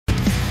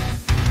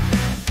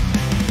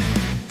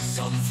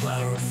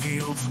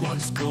Fields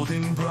once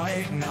golden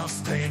bright, now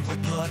stained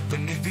with blood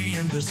beneath the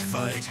endless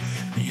fight.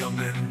 Young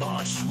men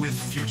marched with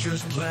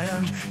futures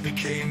planned,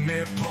 became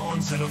mere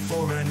pawns in a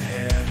foreign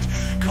hand.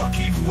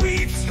 Cocky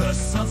weeps, her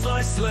sons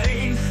lie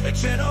slain, a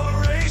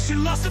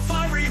generation lost to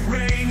fiery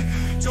rain.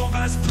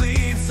 Topaz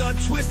pleads a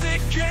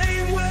twisted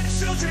game where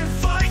children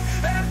fight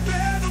and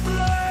bear the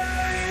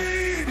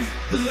blame.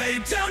 Lay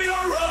down your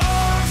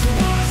arms,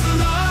 what is the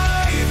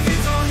life?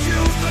 It's on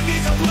youth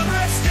beneath a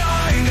blood-red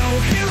sky. No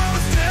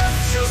hero's death,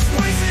 just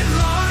wasted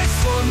lives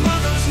for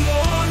mothers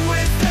mourn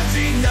with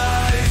empty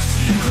knives.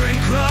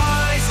 Ukraine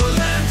cries, a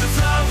land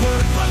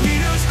devoured by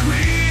leaders'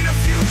 greed, a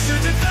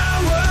future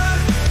devoured.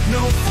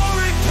 No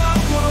foreign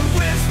power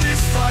wins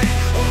this fight,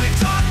 only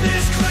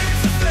darkness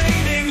claims the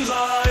fading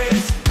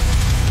light.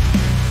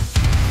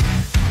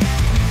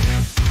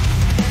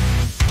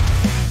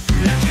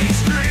 Empty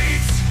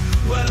streets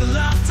where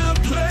laughter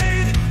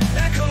played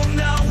echo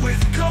now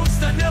with ghosts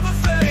that never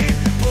fade.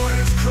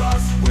 Borders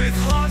crossed with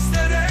hearts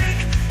that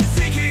ache,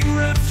 seeking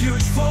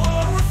refuge for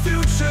a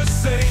future's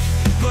sake.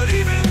 But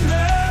even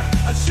there,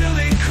 a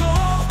chilling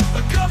call,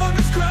 a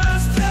government's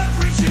grasp that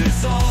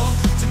reaches all.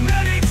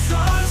 Demanding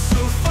sons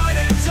who fight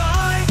and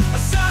die, a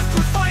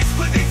sacrifice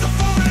beneath the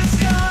foreign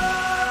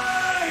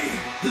sky.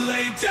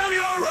 Lay down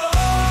your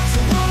arms,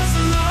 the world's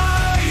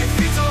alive.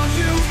 Feet on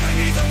you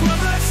beneath the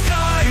blood-red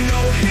sky.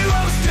 No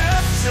hero's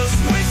death, just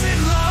wasted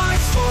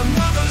lives for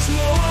mothers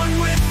mourn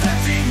with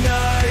empty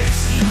knives.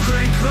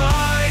 Ukraine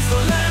cries,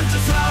 the land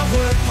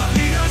devoured by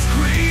leaders'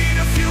 greed,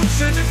 a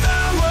future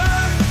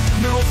devoured.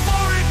 No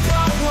foreign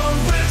power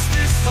wins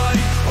this fight,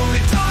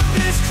 only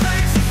darkness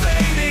claims the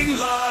fading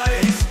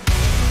light.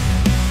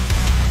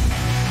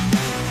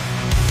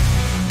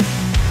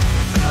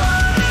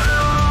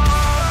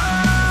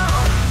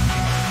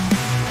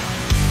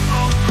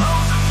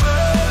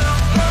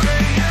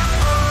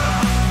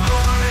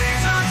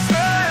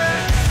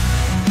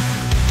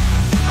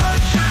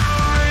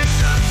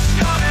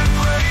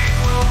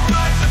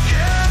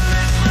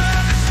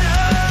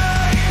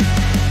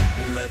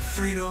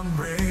 Freedom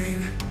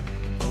reign,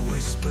 a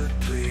whispered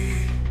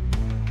plea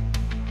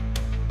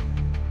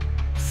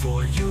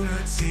for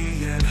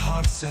unity and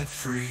hearts set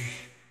free.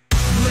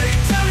 Lay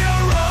down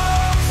your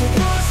arms, the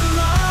world's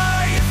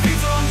alive.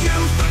 Feet on you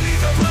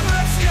beneath the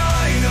blood-red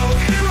sky. No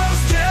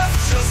hero's death,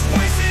 just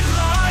wasted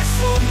lives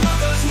for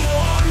mothers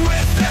mourn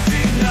with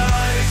empty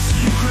knives.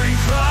 Ukraine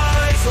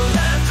cries, a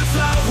land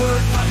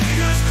devoured by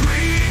leaders'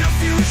 greed, a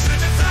future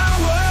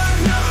devoured.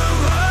 Never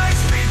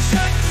rise,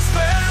 reject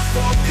despair,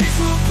 for peace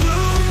will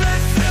bloom.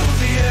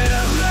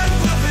 Let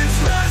weapons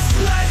rest,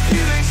 let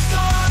healing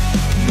start.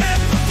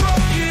 Mend the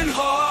broken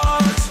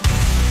heart,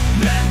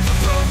 mend the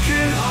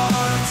broken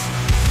heart.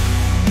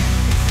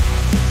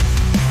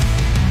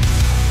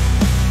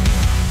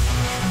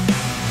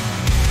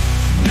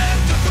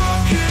 Mend the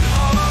broken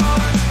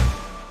heart.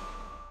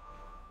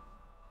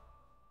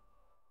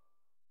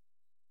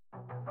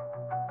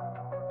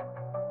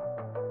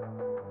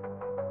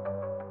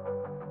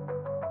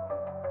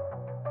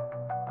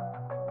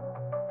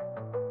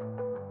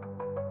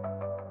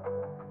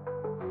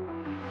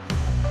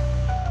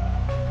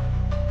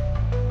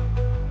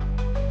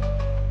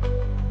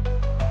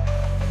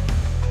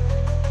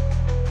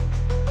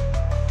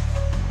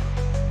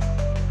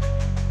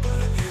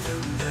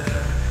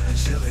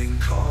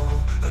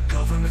 A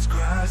government's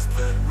grasp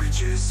that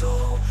reaches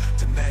all,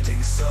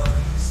 demanding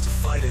sons to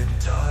fight and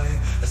die,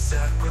 a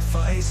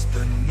sacrifice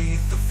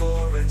beneath the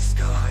foreign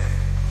sky.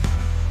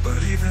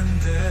 But even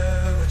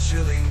there, a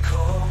chilling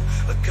call,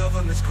 a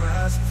government's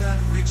grasp that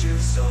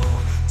reaches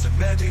all,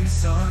 demanding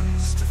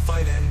sons to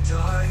fight and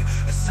die,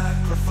 a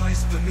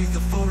sacrifice beneath the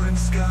foreign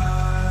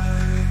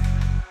sky.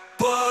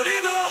 But